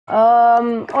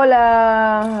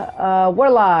Hola, we're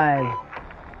live.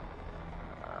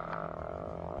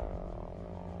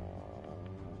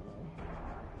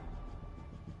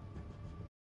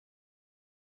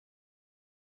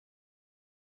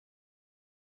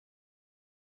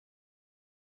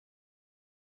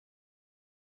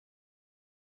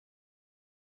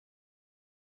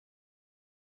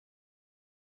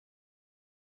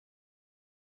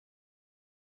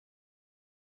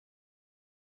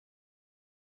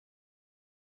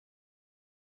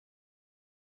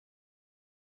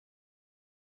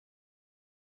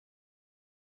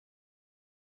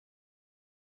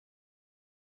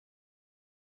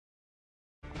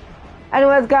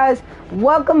 Anyways, guys,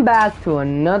 welcome back to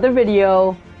another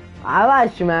video. I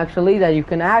live stream actually that you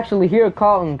can actually hear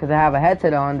Carlton because I have a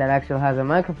headset on that actually has a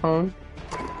microphone.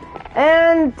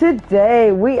 And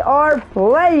today we are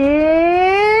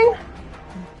playing.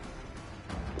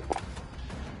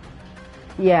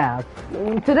 Yeah,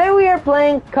 today we are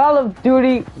playing Call of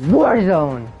Duty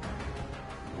Warzone.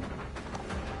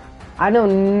 I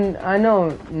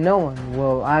know no one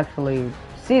will actually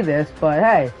see this, but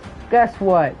hey, guess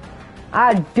what?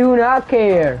 I do not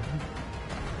care.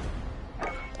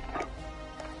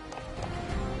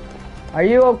 Are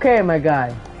you okay, my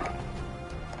guy?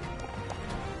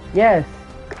 Yes.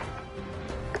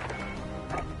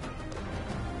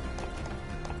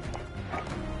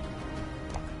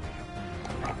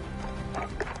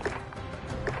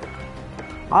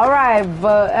 Alright,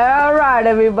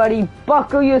 everybody,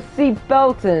 buckle your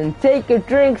seatbelts and take your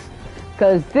drinks,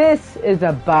 cause this is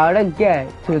about to get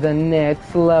to the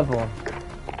next level.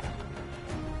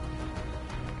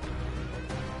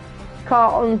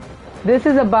 Carlton, this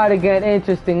is about to get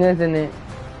interesting, isn't it?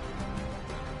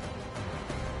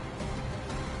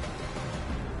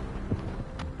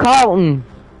 Carlton.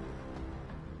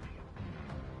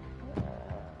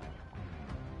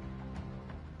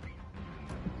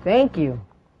 Thank you.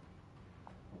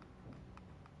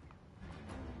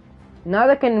 Now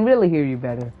I can really hear you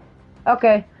better.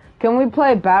 Okay, can we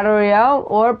play Battle Royale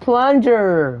or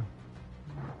Plunger?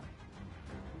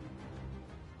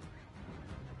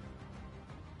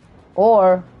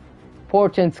 Or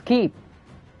Fortune's Keep?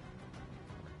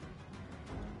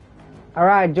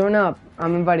 Alright, join up.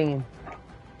 I'm inviting you.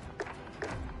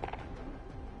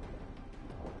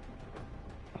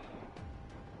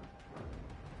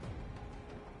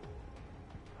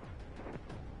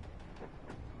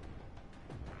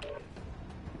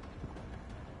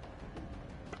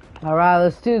 Alright,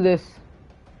 let's do this.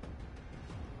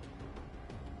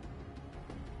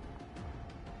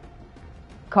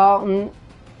 Carlton.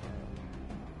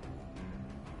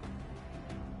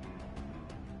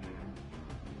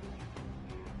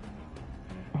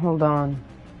 Hold on.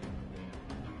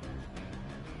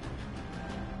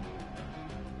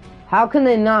 How can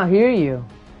they not hear you?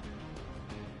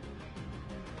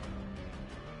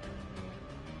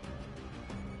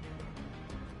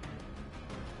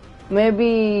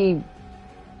 Maybe...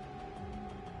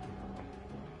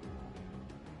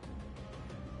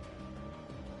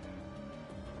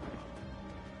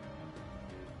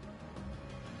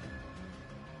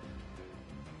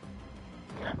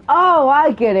 Oh,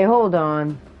 I get it. Hold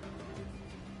on.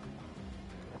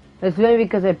 It's maybe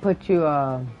because I put you,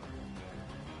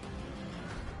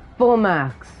 full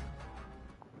max.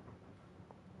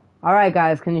 Alright,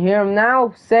 guys, can you hear him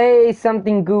now? Say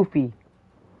something goofy.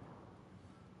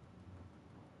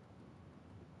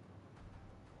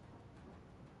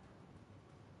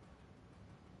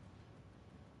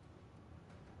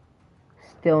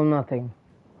 Still nothing.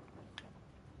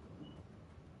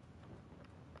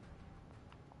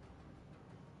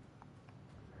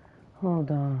 Hold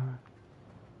on.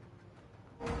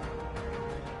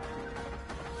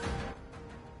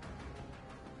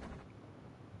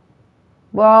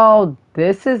 Well,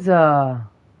 this is a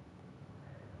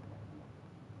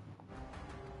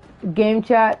game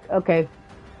chat. Okay.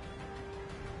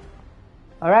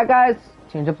 Alright, guys,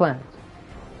 change of plans.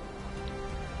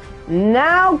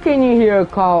 Now can you hear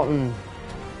Carlton?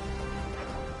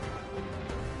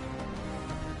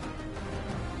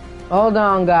 Hold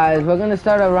on, guys. We're gonna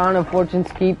start a round of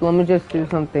Fortune's Keep. Let me just do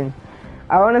something.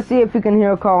 I want to see if we can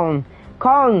hear Carlton.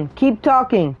 Carlton, keep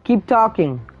talking. Keep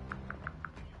talking.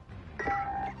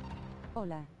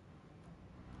 Hola.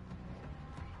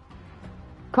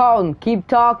 Carlton, keep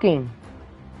talking.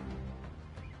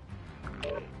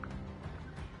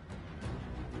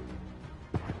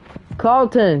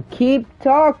 Carlton, keep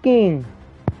talking.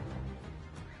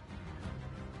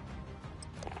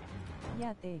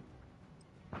 Ya te.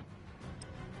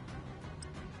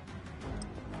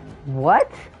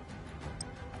 What?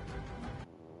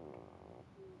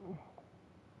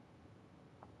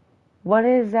 What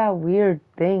is that weird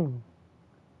thing?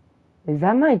 Is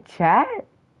that my chat?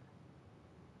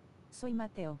 Soy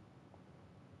Mateo.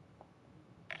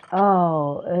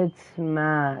 Oh, it's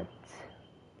Matt.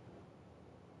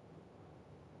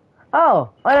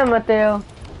 Oh, hola Mateo.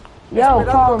 Yo,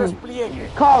 call me.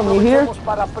 Call me here.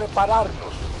 Para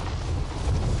prepararnos.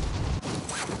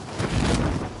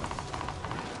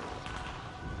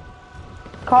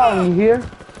 Call me here.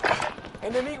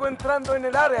 Enemigo entrando en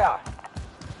el área.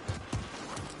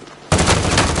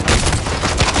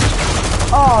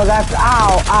 Oh, that's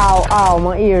ow, ow, ow,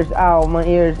 my ears, ow, my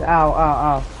ears, ow,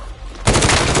 ow, ow.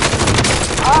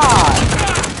 Ah,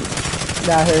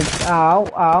 that hurts. Ow,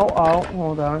 ow, ow.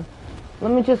 Hold on.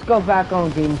 Let me just go back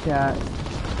on game chat.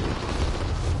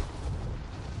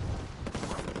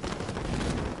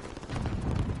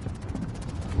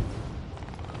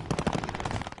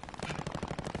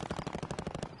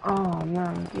 Oh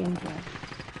man, game chat.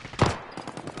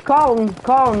 Colin,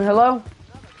 hello?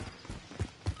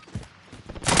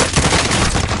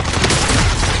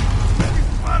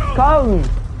 Colin,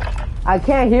 I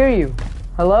can't hear you.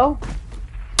 Hello?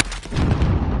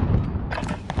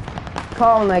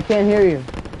 Colin, I can't hear you.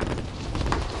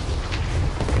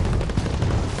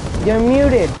 You're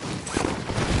muted.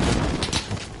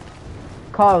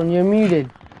 Colin, you're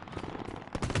muted.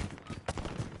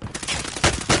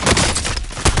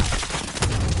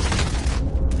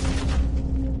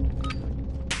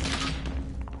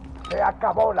 Se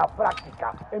acabó la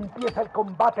práctica. Empieza el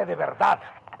combate de verdad.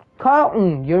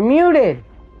 Colton, you're muted.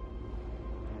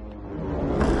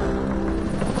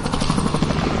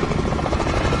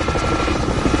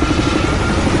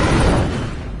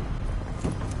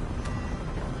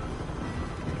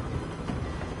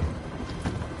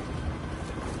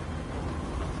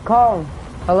 Colton,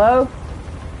 hello?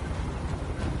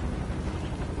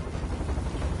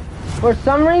 For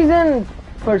some reason,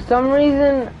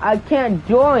 I can't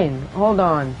join. Hold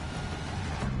on.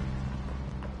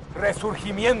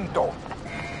 Resurgimiento.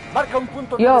 Marca un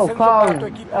punto de Yo, descenso para tu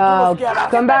Colin, equipo. Tú los guiarás.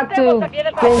 come back to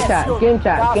game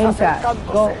chat.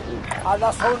 Go. A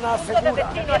la zona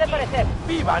segura.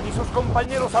 Vivan y sus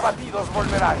compañeros abatidos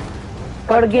volverán.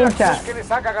 Go to game Cualquier chat. acción que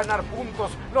les haga ganar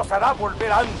puntos los hará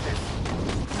volver antes.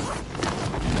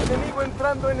 Enemigo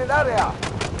entrando en el área.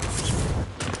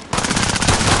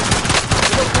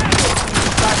 El objetivo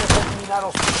principal es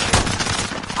eliminaros.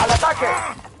 ¡Al ataque!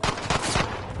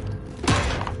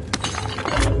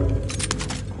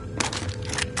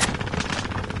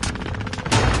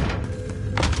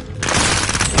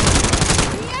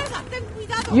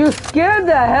 You scared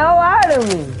the hell out of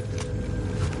me.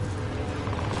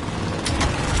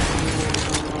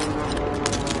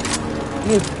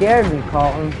 You scared me,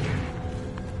 Colton.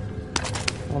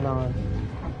 Hold on.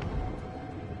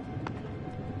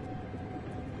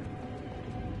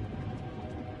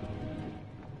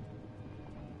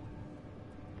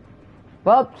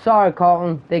 Well, sorry,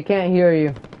 Colton. They can't hear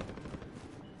you.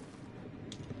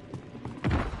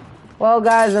 Well,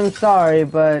 guys, I'm sorry,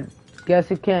 but guess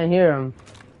you can't hear them.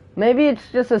 Maybe it's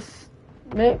just a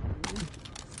maybe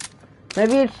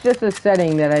it's just a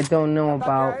setting that I don't know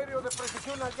about.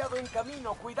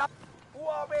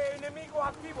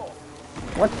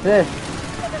 What's this?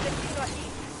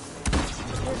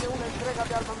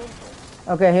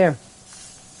 Okay, here.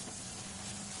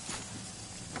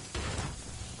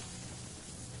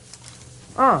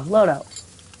 Oh, loadout.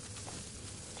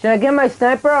 Should I get my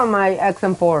sniper or my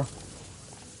XM4?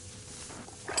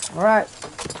 Alright.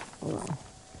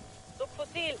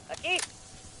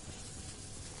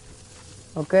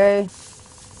 Okay.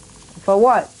 For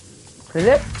what? For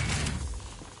this?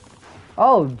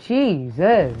 Oh,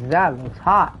 Jesus. That looks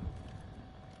hot.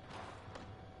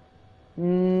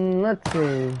 Let's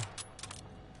see.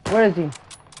 Where is he?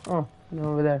 Oh, he's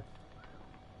over there.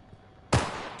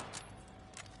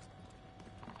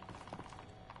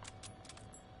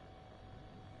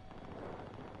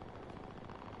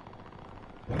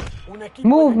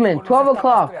 Movement, 12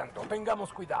 o'clock.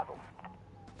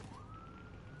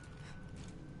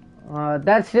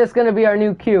 That's just gonna be our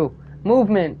new cue.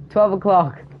 Movement, 12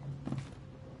 o'clock.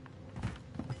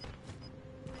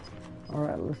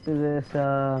 Alright, let's do this,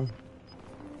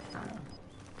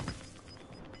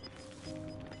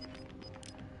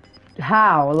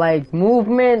 How? Like,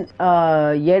 movement,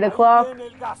 8 o'clock?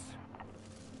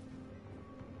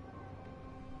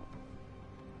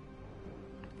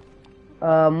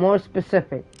 More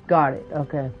specific. Got it,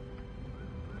 okay.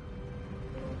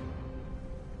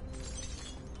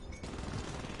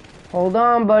 Hold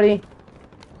on, buddy.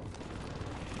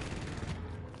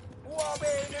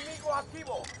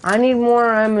 I need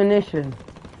more ammunition.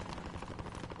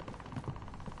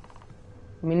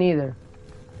 Me neither.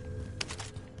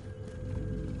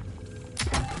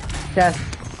 Chest.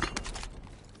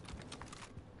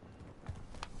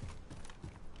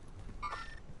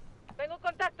 Tengo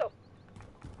contacto.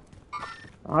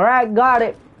 Alright, got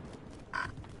it.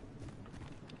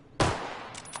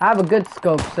 I have a good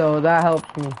scope, so that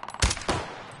helps me.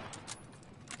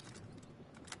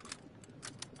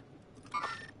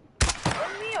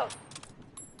 ¡Es mío!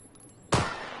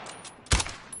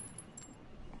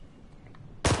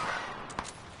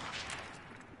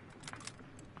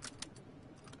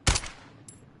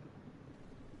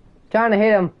 Trying to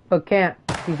hit him, but can't.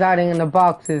 He's hiding in the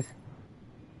boxes.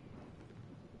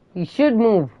 He should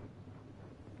move.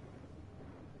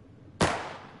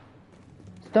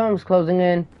 Storm's closing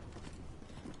in.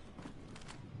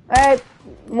 Hey,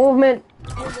 movement.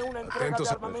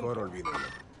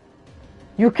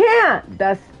 You can't.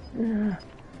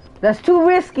 That's too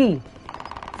risky.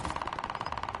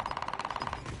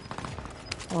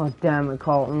 Oh damn it,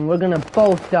 Colton. We're gonna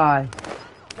both die.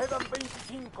 Quedan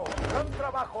 25. Gran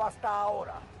trabajo hasta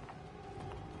ahora.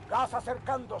 Gas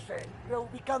acercándose.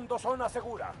 Reubicando zona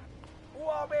segura.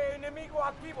 UAV enemigo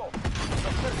activo.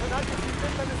 Los mercenarios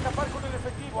intentan escapar con el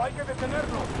efectivo. Hay que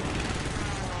detenerlos.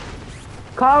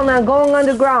 Colton, I'm going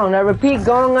underground. I repeat,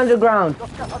 going underground. Los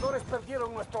cazadores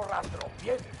perdieron nuestro rastro.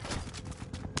 Bien.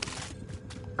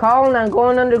 Colton, I'm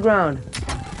going underground.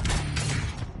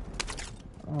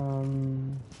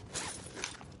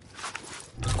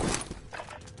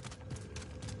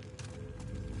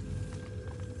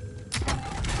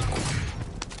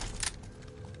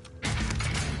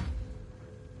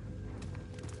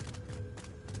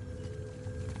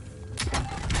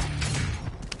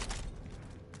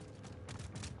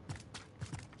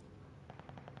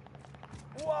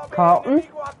 UAV Colton?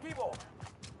 enemigo activo.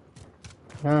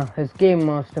 Oh, his game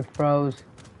must have froze.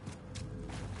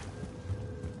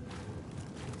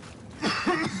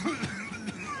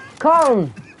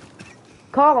 Colton!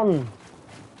 Colton!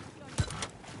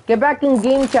 Get back in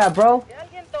game chat, bro. Que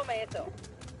alguien tome eso.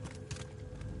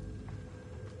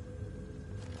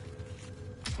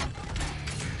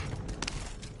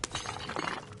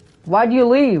 Why'd you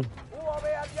leave? UAV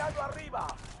aliado arriba.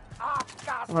 A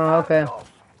Oh, okay. cascarlos.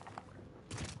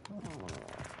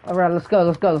 Alright, let's go,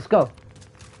 let's go, let's go.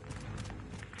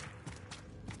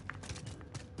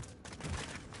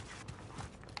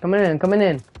 Coming in, coming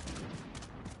in.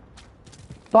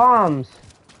 Bombs.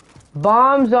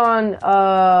 Bombs on,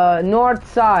 north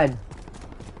side.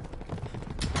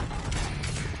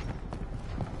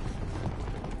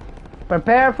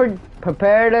 Prepare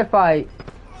to fight.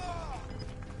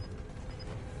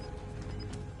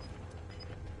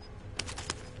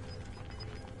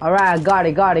 Alright, got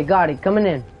it. Coming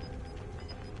in.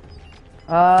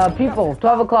 People,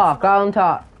 12 o'clock, out on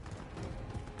top.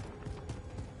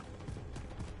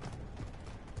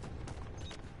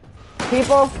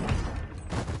 People.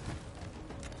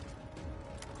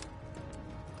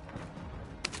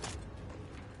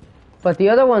 But the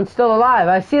other one's still alive.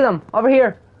 I see them, over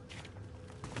here.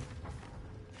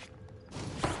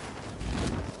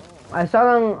 I saw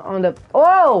them on the...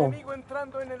 Oh! Enemigo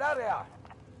entrando en el área.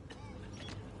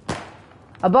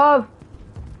 Above.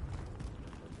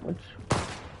 Which...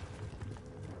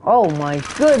 Oh my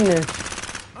goodness.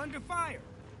 Under fire.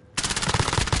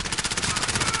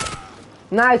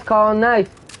 Nice, Colin, nice.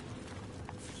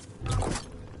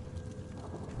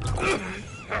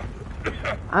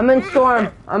 I'm in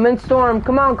storm.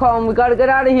 Come on, Colin, we gotta get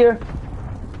out of here.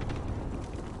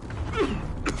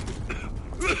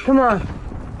 Come on.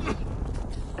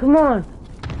 Come on.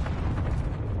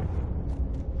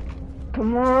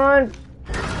 Come on.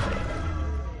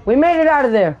 We made it out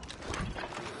of there.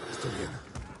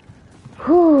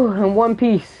 Whew, in one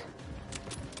piece.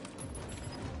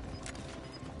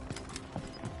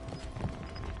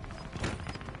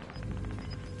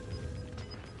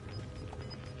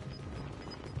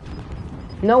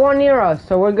 No one near us,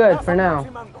 so we're good for now.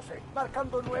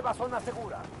 Marcando nueva zona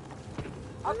segura.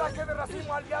 Ataque de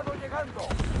racimo aliado llegando.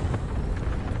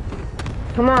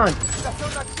 Come on.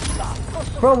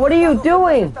 Bro, what are you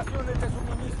doing?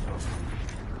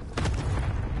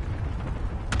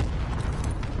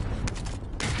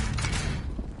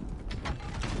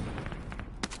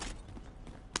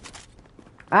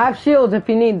 I have shields if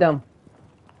you need them.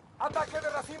 Ataque de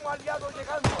racimo aliado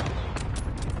llegando.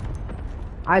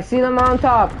 I see them on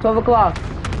top, 12 o'clock.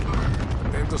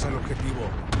 Atentos al objetivo.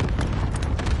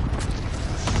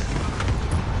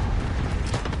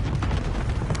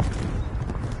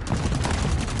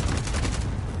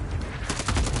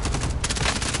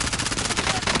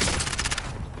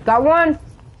 Got one.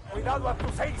 Cuidado a tu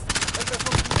 6. El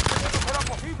resurgimiento será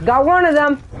posible. Got one of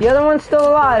them. The other one's still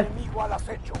alive. Enemigo al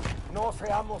acecho. No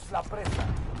seamos la presa.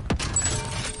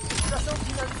 Operación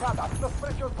finalizada. Los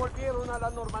precios volvieron a la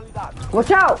normalidad.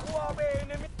 Watch out. UAV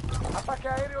enemigo. Ataque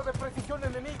aéreo de precisión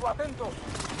enemigo. Atentos.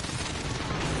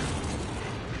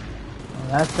 Oh,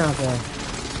 that's not good.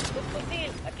 Un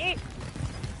fusil, aquí.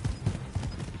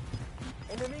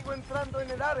 Enemigo entrando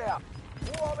en el área.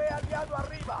 UAV aliado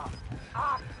arriba.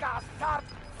 A cazar.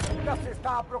 Ya se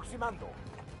está aproximando.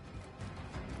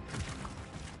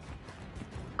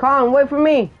 Colin, wait for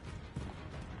me.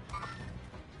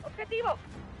 Objetivo.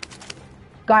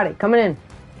 Got it. Coming in.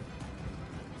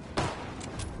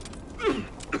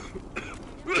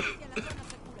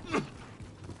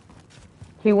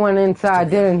 He went inside,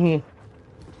 didn't he?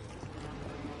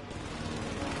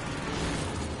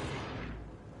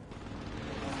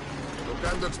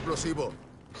 Colocando explosivo.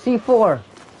 C4.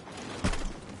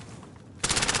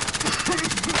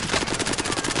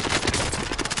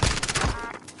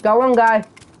 Got one guy.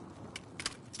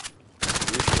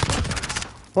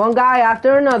 One guy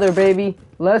after another, baby.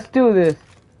 Let's do this.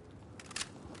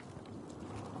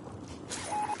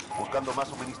 Buscando más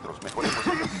suministros, mejores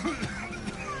posibles.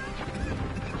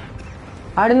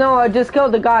 I don't know, I just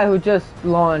killed the guy who just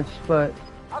launched, but...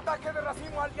 Ataque de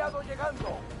racimo aliado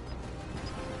llegando.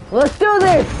 Let's do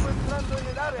this! Entrando en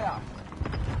el área.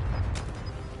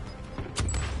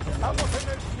 Estamos en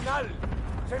el final.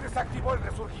 Se desactivó el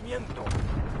resurgimiento.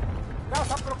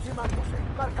 Gas aproximándose.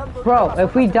 Marcando Bro,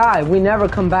 if we die, we never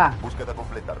come back. Búsqueda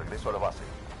completa, regreso a la base.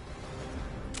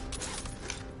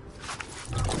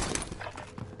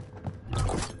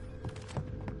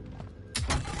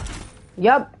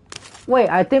 Yep. Wait,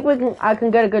 I think I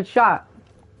can get a good shot.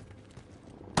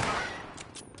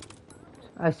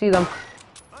 I see them.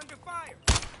 Under fire.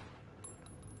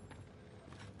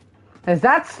 Is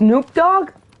that Snoop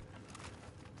Dogg?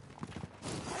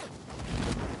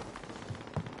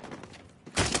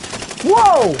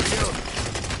 Whoa!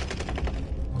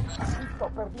 Listo,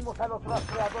 perdimos a los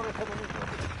rastreadores enemigos.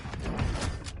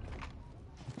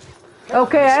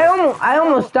 Okay, I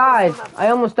almost died. I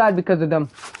almost died because of them.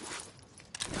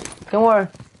 Don't worry.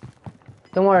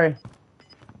 Don't worry.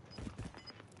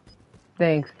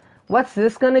 Thanks. What's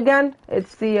this gun again?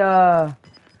 It's the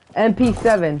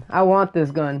MP7. I want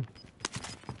this gun.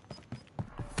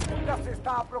 Ya se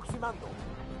está aproximando.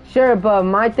 Sure, but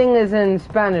my thing is in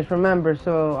Spanish, remember,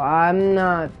 so I'm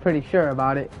not pretty sure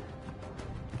about it.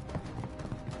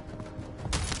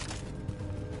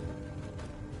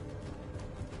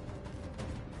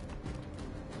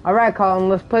 Alright, Colin,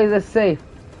 let's play this safe.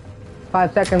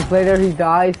 5 seconds later, he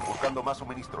dies. Buscando más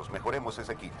suministros, mejoremos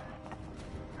ese kit.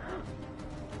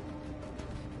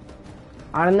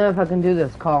 I don't know if I can do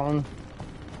this, Colin.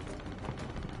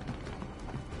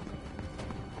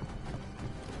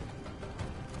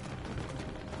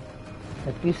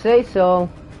 If you say so.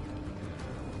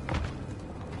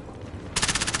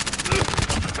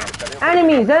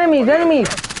 Enemies, enemies, enemies!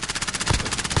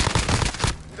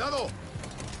 Cuidado.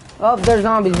 Oh, they're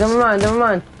zombies. Never mind, never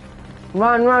mind.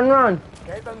 Run, run, run.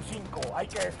 Quedan 5. Hay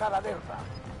que estar alerta.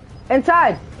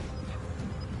 Inside!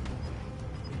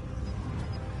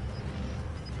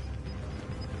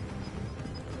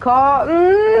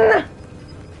 Colin!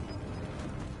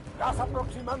 Gas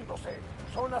aproximándose.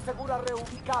 Zona segura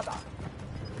reubicada.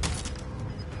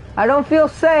 I don't feel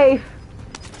safe.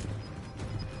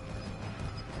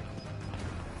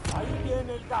 Ahí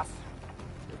viene el gas.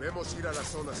 Debemos ir a la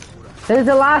zona segura. This is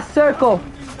the last circle.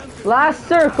 Last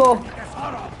circle.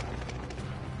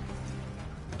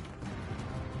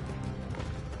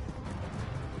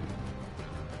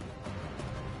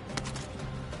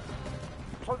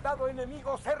 Soldado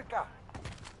enemigo cerca.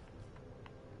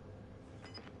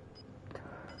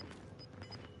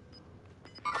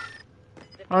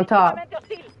 On top. Definitivamente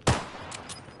hostil.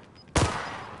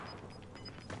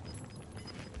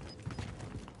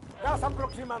 Gas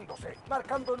aproximándose.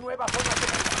 Marcando nueva zona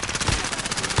segura.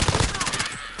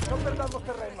 No perdamos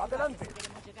terreno. Adelante.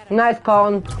 Nice,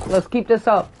 Colin. Let's keep this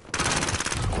up.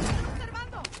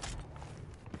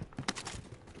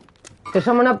 There's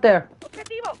someone up there.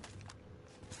 Objetivo.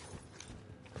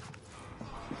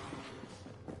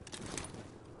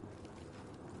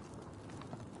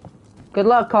 Good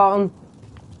luck, Colin.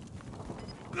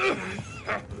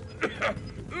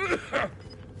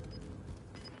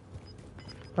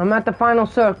 I'm at the final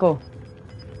circle.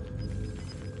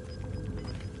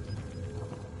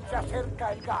 Se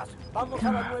acerca el gas. Vamos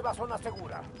a la nueva zona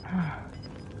segura.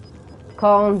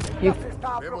 Colin, you... Se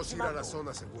está Debemos ir a la aproximando.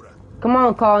 zona segura. Come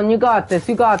on, Colin. You got this.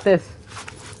 You got this.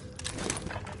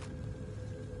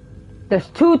 There's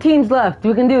 2 teams left.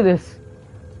 We can do this.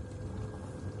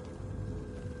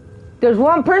 There's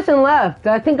one person left.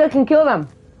 I think I can kill them.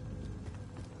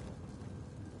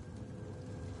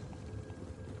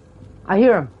 I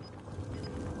hear him.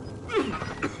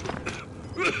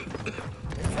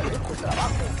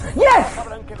 Yes!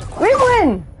 We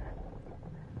win!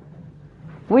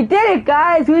 We did it,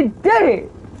 guys! We did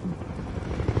it!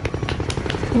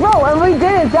 Bro, and we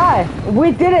didn't die.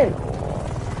 We didn't.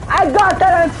 I got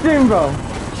that on stream, bro.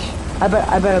 I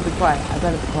better be quiet. I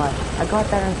better be quiet. I got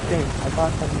that on stream. I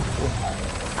got that on stream.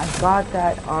 I got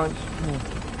that on stream.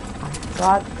 I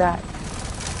got that.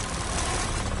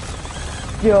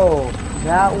 Yo,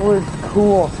 that was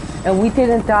cool. And we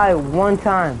didn't die one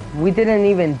time. We didn't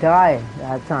even die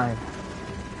that time.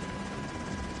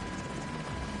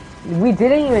 We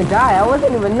didn't even die. I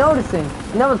wasn't even noticing.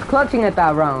 And I was clutching at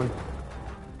that round.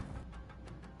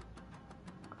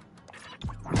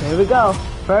 Here we go.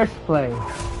 First place.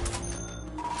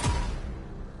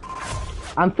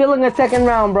 I'm feeling a second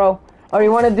round, bro. Or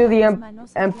you want to do the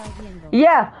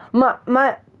Yeah,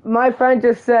 my friend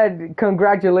just said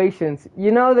congratulations.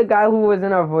 You know the guy who was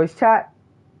in our voice chat?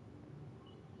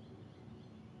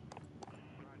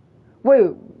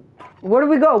 Wait, where do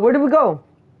we go? Where do we go?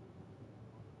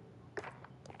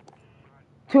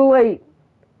 Too late.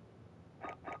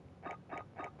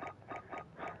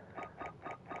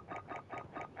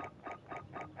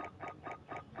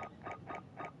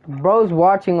 Bro's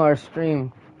watching our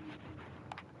stream.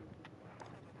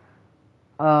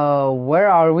 Where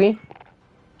are we?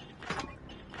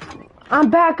 I'm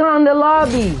back on the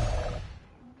lobby.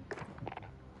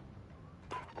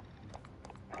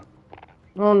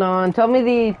 Hold on, tell me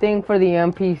the thing for the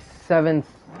MP7s.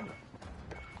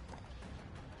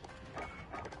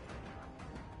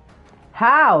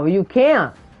 How? You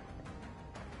can't.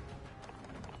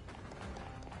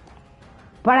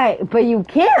 But you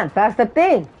can't. That's the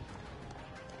thing.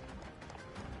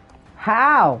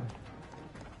 How?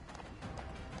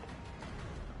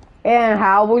 And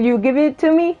how will you give it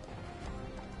to me?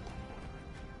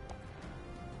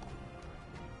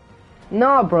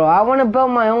 No, bro. I want to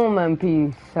build my own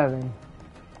MP7.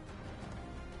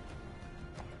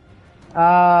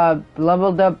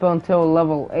 Leveled up until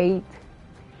level 8.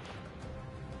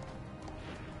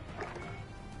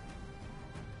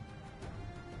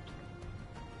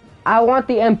 I want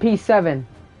the MP7.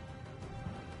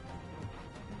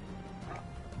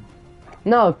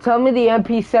 No, tell me the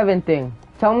MP7 thing.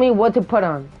 Tell me what to put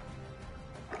on.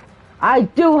 I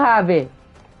do have it.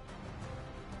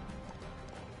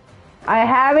 I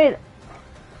have it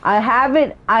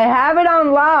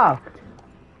unlocked.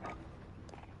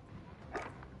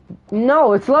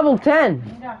 No, it's level 10.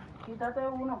 Mira, quítate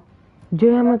uno. Yo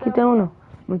ya me quité uno.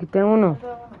 Me quité uno.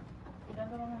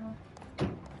 Quítate uno.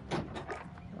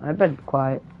 I better be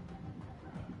quiet.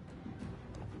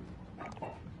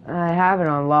 I have it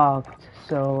unlocked,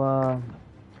 so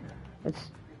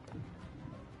it's.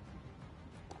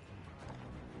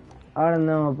 I don't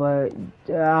know, but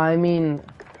I mean,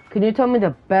 can you tell me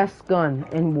the best gun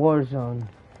in Warzone,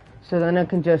 so then I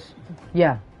can just,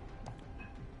 yeah.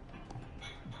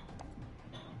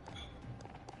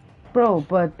 Bro,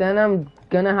 but then I'm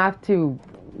gonna have to.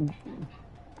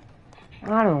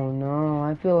 I don't know.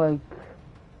 I feel like.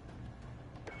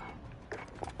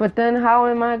 But then how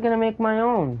am I gonna make my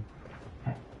own?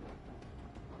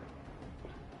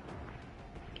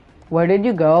 Where did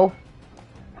you go?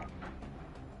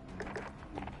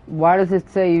 Why does it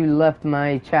say you left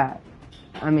my chat?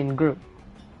 I mean group.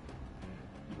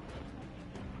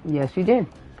 Yes, you did.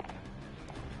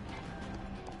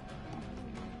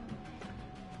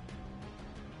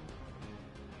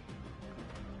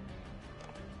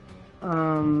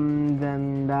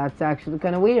 Then that's actually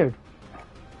kind of weird.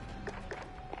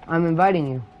 I'm inviting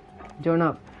you. Join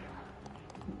up.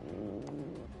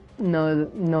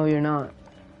 No, you're not.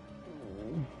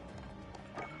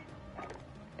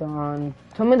 Don,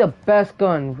 tell me the best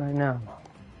gun right now.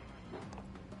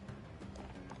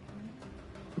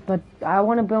 But I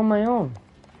want to build my own.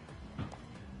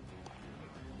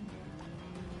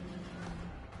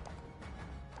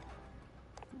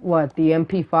 What, the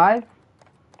MP5?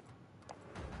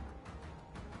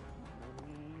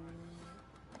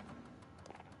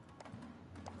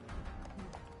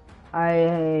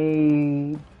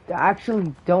 I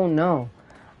actually don't know.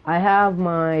 I have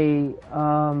my,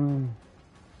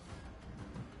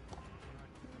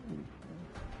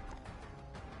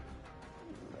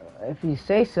 if you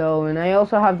say so, and I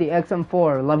also have the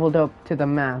XM4 leveled up to the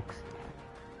max.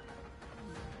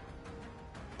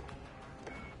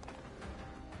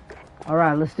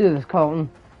 Alright, let's do this, Colton.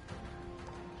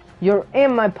 You're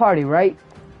in my party, right?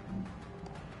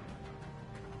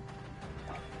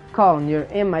 Colin, you're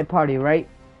in my party, right?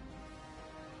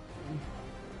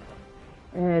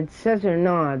 It says you're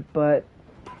not, but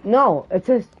no, it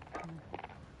says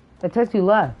you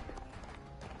left.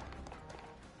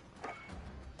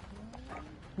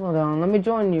 Hold on, let me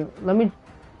join you. Let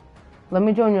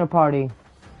me join your party.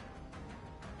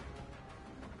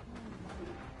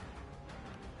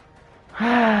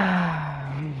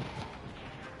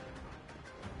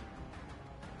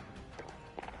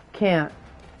 Can't.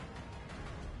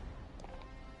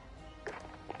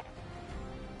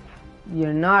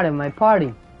 You're not in my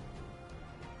party.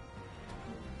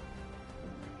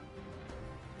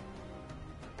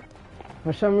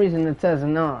 For some reason it says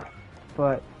not,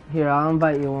 but here, I'll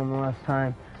invite you one more last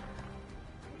time.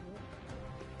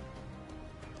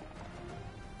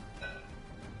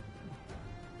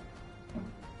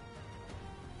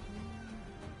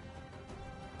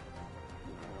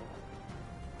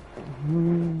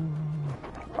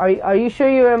 Are you sure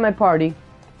you're in my party?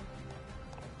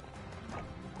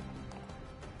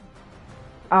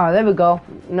 Ah, there we go.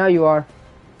 Now you are.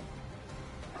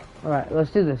 Alright, let's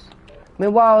do this.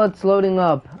 Meanwhile, it's loading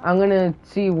up. I'm gonna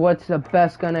see what's the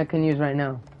best gun I can use right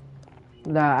now.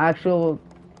 The actual...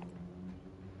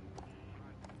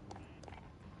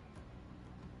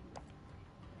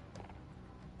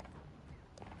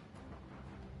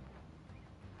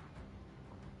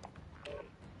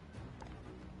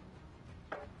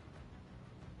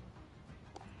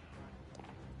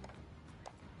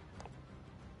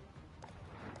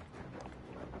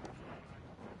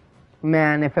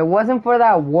 Man, if it wasn't for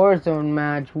that Warzone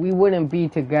match, we wouldn't be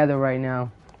together right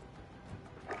now.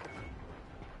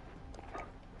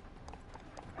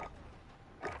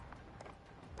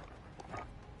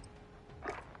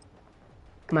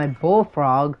 My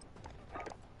bullfrog?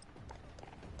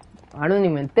 I don't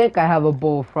even think I have a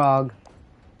bullfrog.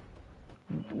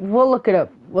 We'll look it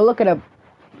up. We'll look it up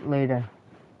later.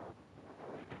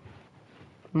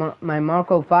 My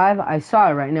Marco 5, I saw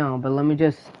it right now, but let me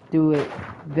just do it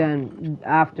then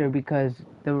after because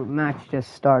the match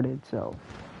just started, so.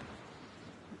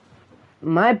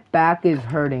 My back is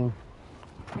hurting.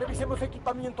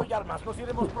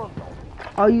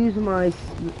 I'll use my...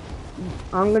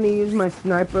 I'm gonna use my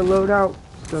sniper loadout,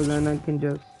 so then I can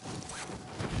just...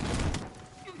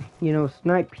 you know,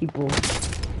 snipe people.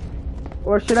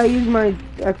 Or should I use my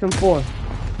XM4?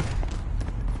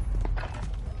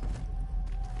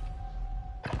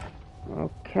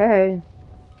 Okay.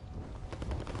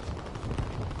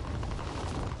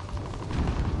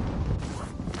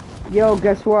 Yo,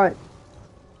 guess what?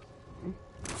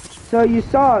 So you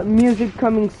saw music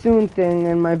coming soon thing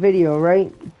in my video,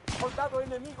 right?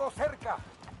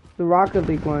 The Rocket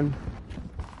League one.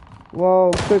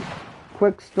 Well,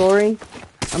 quick story.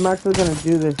 I'm actually gonna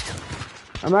do this.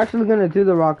 I'm actually gonna do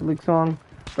the Rocket League song,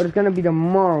 but it's gonna be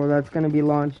tomorrow that's gonna be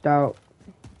launched out.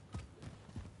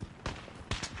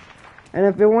 And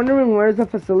if you're wondering where's the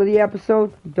facility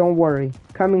episode, don't worry.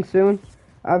 Coming soon.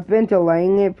 I've been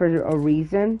delaying it for a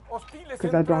reason,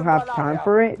 because I don't have time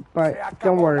for it, but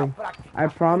don't worry. I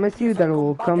promise you that it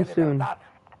will come soon.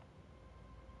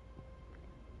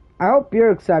 I hope you're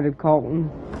excited,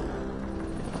 Colton.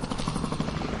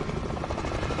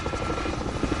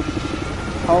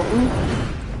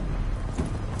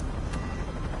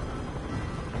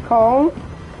 Colton?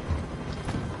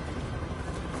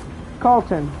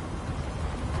 Colton.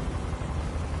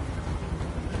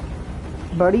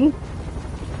 Buddy?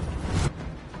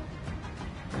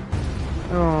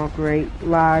 Oh, great.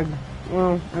 Lag.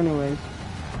 Well, anyways.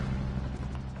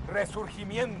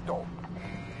 Resurgimiento.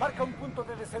 Marca un punto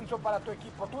de descenso para tu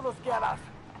equipo. Tú los guiarás.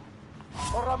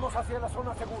 Corramos hacia la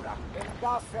zona segura. El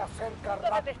gas se acerca Toma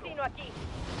rápido. destino aquí.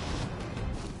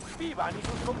 Vivan y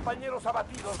sus compañeros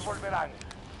abatidos volverán.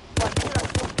 Cualquier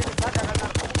acción que les haga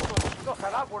ganar puntos los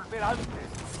hará volver antes.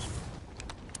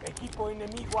 Equipo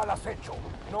enemigo al acecho.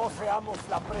 No seamos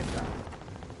la presa.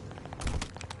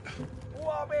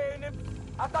 UAV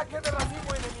ataque de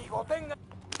racimo enemigo. Tengan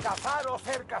cazar o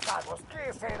ser cazados.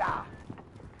 ¿Qué será?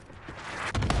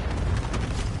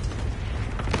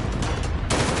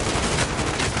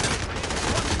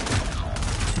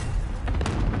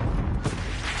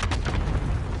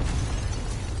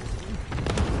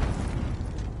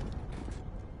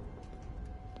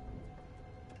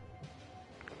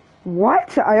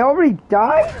 What? I already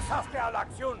died? Regresaste a la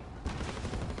acción.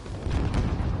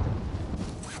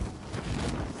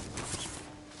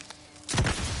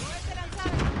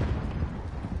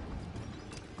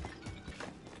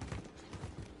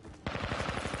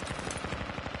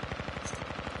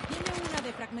 Tiene una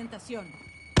defragmentación.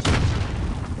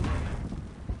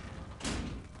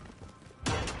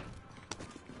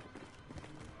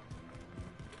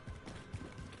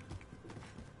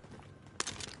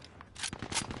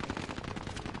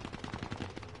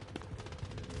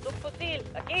 Subfusil,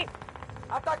 aquí.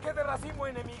 Ataque de racimo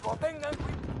enemigo. Tengan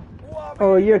cuidado.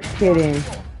 Oh, you're kidding.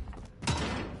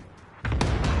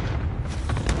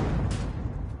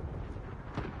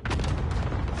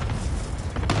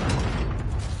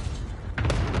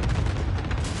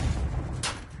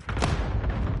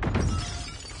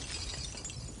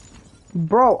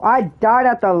 Bro, I died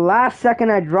at the last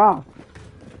second I dropped.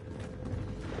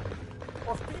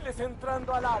 Hostiles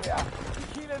entrando al área.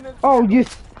 Vigilen el Oh, cielo.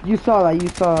 you saw that, you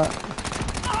saw that.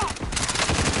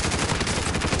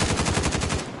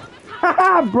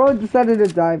 Haha, bro decided to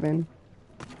dive in.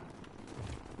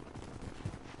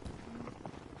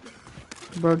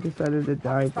 Bro decided to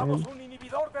dive in. Avistamos un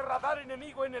inhibidor de radar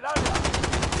enemigo en el área.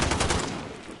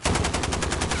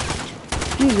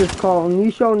 Jesus, Colton, you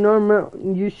show no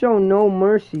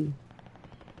mercy.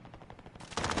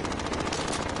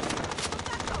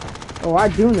 Oh, I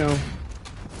do know.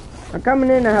 I'm coming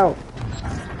in to help.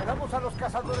 Esperamos a los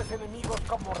cazadores enemigos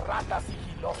como ratas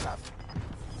sigilosas.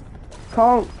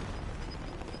 Colton,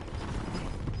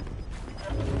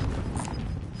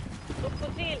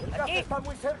 Subfusil, El gas aquí. está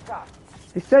muy cerca.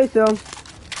 you say so.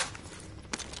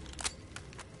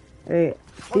 Hey,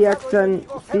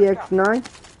 CX9.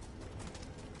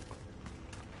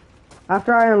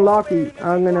 After I unlock it,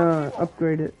 I'm gonna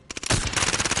upgrade it.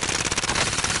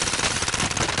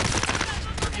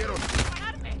 Vieron.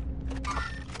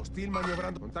 Hostil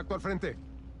maniobrando. Contacto al frente.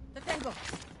 Te tengo.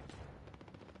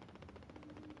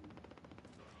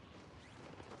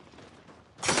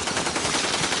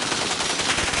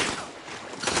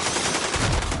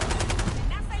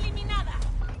 Amenaza eliminada.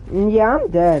 Yeah,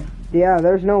 I'm dead. Yeah,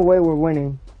 there's no way we're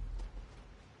winning.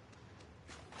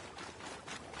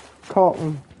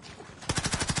 Colton.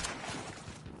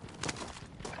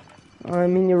 I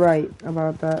mean, you're right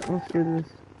about that. Let's do this.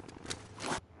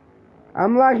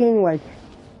 I'm lagging like...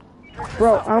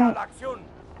 Bro, I'm... La acción.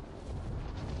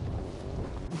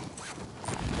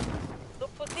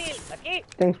 Subfusil, aquí.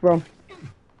 Thanks, bro.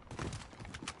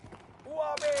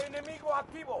 UAV enemigo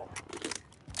activo.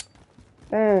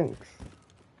 Thanks.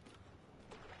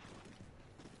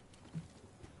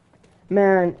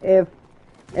 Man, if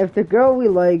the girls we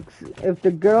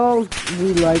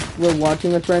like were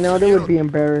watching us right now, they would be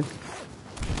embarrassed.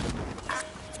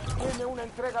 Tiene una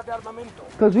entrega de armamento.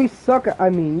 Cause we suck at, I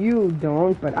mean, you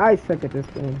don't, but I suck at this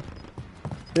game.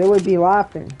 They would be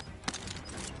laughing.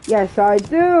 Yes, I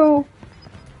do.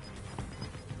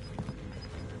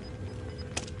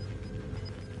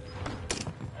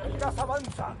 El gas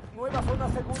avanza. Nueva zona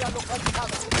segura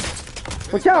localizada.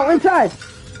 Watch out, inside.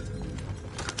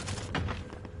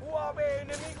 UAV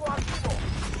enemigo activo.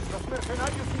 Los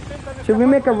mercenarios intentan Should we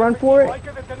make a run for it? Hay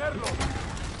que detenerlos.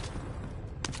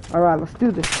 Alright, let's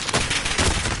do this.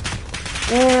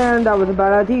 And that was a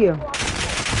bad idea.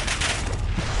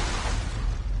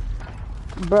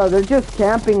 Bro, they're just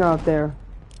camping out there.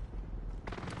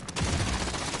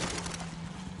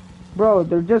 Bro,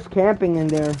 they're just camping in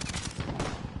there.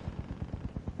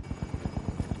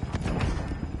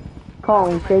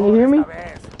 Colin, can you hear me?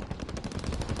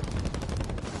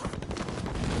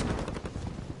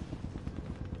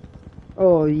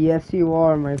 Oh, yes you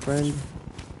are, my friend.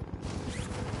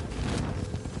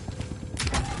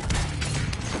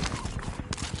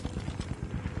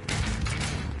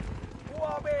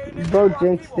 Bro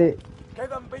jinxed it.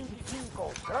 Quedan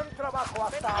 25. Gran trabajo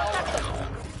hasta ahora.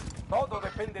 Todo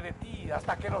depende de ti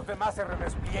hasta que los demás se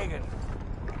redesplieguen.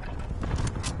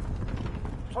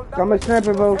 Got my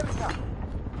sniper, bro.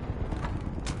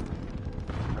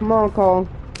 Come on, Colin.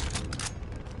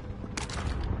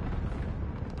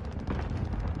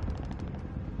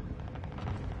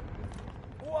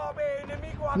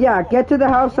 Yeah, get to the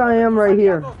house I am right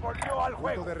here.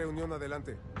 Punto de reunión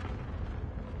adelante.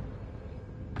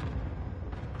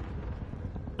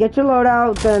 Get your load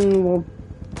out, then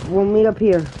we'll meet up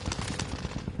here.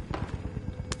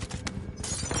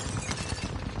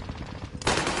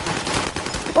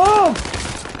 Oh!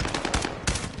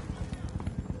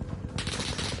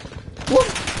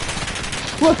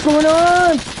 What's going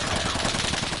on?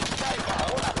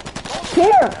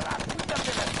 Can't!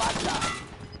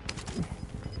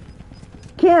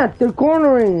 Can't, they're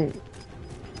cornering it.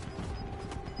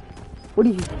 What do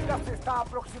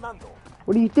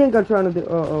you think I'm trying to do?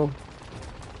 Uh-oh.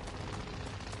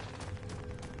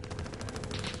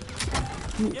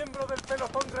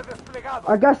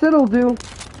 I guess it'll do.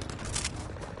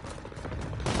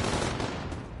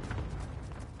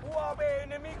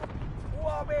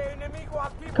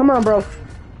 Come on, bro.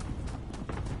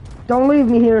 Don't leave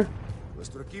me here.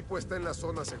 Nuestro equipo está en la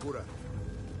zona segura.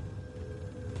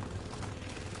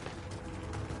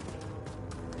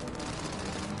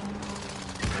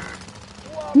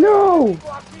 No!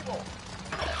 Enemigo activo.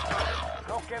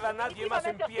 No queda nadie más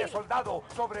en pie, soldado.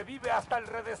 Sobrevive hasta el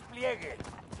redespliegue.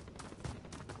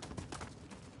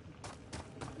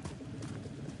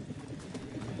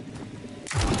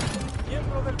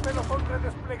 Miembro del pelotón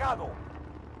redesplegado.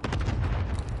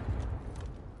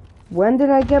 When did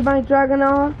I get my dragon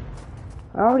on?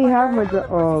 I already have my dragon.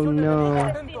 Oh no.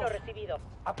 Destino recibido.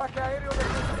 Ataque aéreo de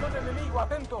precisión enemigo,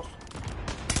 atentos.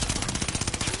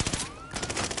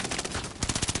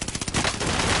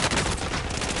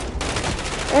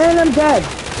 And I'm dead.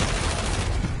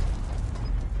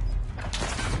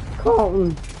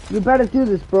 Colton, you better do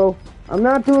this, bro. I'm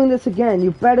not doing this again.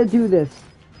 You better do this.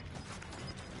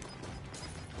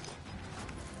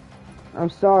 I'm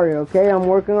sorry, okay? I'm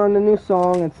working on the new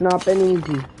song. It's not been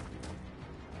easy.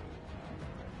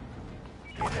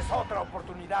 Tienes otra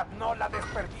oportunidad, no la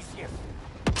desperdicies.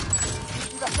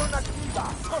 Liquidación activa.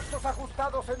 Costos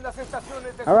ajustados en las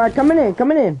estaciones de... Alright, coming in,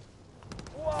 coming in.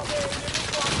 UAV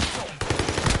enemigo activo.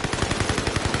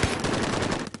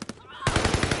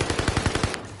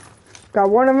 Got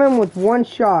one of them with one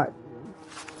shot.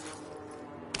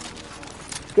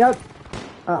 Yep.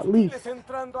 At least. Misiles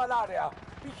entrando al área.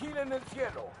 Vigilen el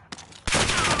cielo.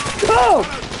 Go!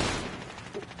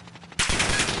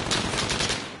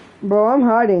 Bro, I'm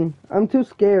hiding. I'm too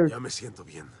scared. Ya me siento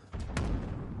bien.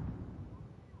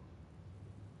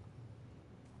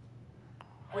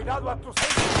 Cuidado a tus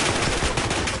seis.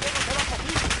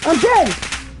 I'm dead!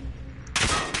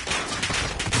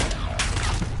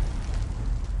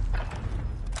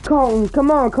 Colton,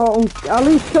 come on, Colton. At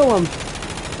least kill him.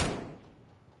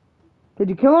 Did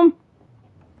you kill him?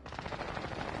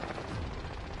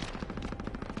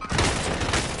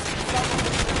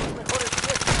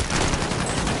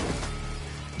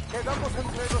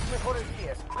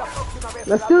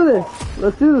 Let's do this.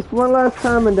 Let's do this one last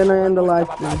time and then I end the live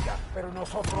stream. Pero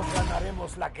nosotros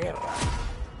ganaremos la guerra.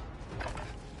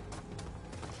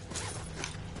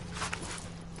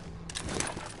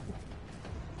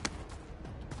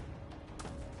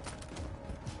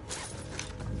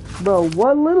 Bro,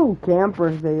 what little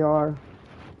campers they are.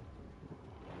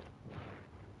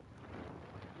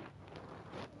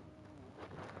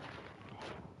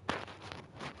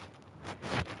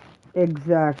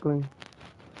 Exactly.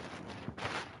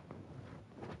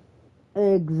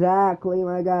 Exactly,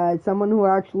 my guy. Someone who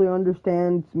actually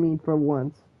understands me for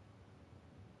once.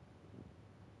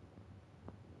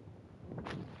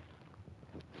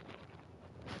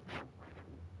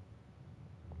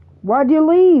 Why'd you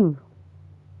leave?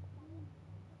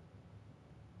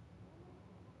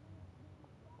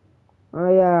 Oh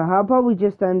yeah, how about we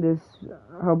just end this?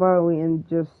 How about we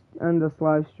just end this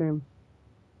live stream?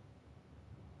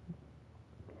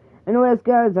 Anyways,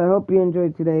 guys, I hope you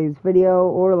enjoyed today's video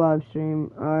or live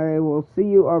stream. I will see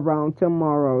you around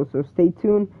tomorrow, so stay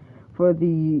tuned for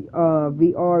the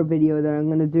VR video that I'm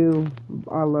gonna do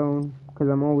alone, because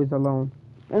I'm always alone.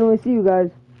 Anyway, see you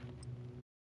guys.